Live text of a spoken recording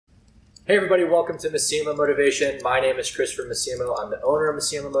Hey everybody, welcome to Massimo Motivation. My name is Christopher Massimo. I'm the owner of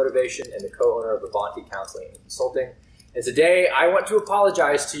Massimo Motivation and the co-owner of Avanti Counseling and Consulting. And today I want to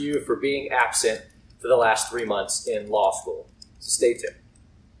apologize to you for being absent for the last 3 months in law school. So stay tuned.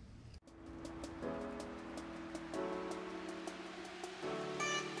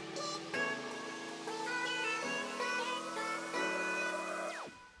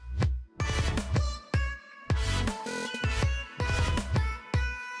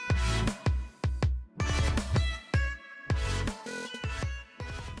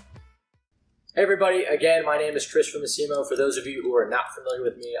 Hey everybody, again, my name is Chris from Massimo. For those of you who are not familiar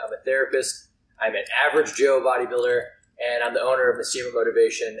with me, I'm a therapist, I'm an average Joe bodybuilder, and I'm the owner of Massimo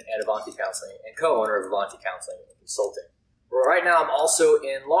Motivation and Avanti Counseling, and co-owner of Avanti Counseling and Consulting. Well, right now I'm also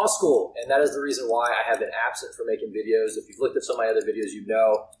in law school, and that is the reason why I have been absent from making videos. If you've looked at some of my other videos, you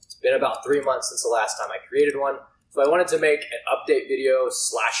know it's been about 3 months since the last time I created one. So I wanted to make an update video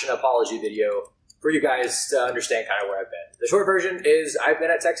 / an apology video for you guys to understand kind of where I've been. The short version is I've been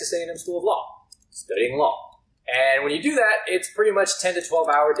at Texas A&M School of Law, studying law. And when you do that, it's pretty much 10 to 12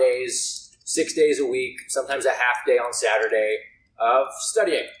 hour days, 6 days a week, sometimes a half day on Saturday of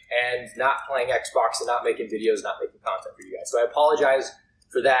studying and not playing Xbox and not making videos, not making content for you guys. So I apologize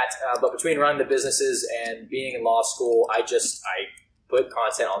for that. But between running the businesses and being in law school, I put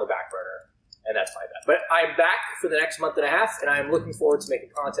content on the back burner, and that's my bad. But I'm back for the next month and a half, and I'm looking forward to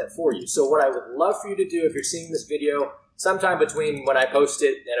making content for you. So what I would love for you to do, if you're seeing this video sometime between when I post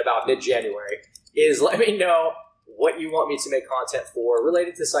it and about mid-January, is let me know what you want me to make content for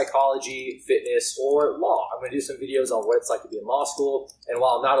related to psychology, fitness, or law. I'm going to do some videos on what it's like to be in law school. And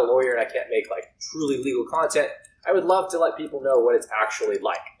while I'm not a lawyer and I can't make like truly legal content, I would love to let people know what it's actually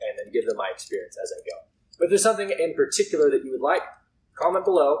like and then give them my experience as I go. But if there's something in particular that you would like, comment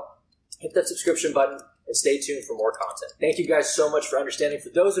below, hit that subscription button, and stay tuned for more content. Thank you guys so much for understanding. For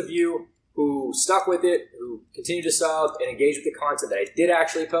those of you who stuck with it, who continue to sub and engage with the content that I did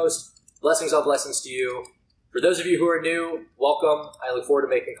actually post, blessings on blessings to you. For those of you who are new, welcome. I look forward to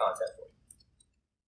making content for you.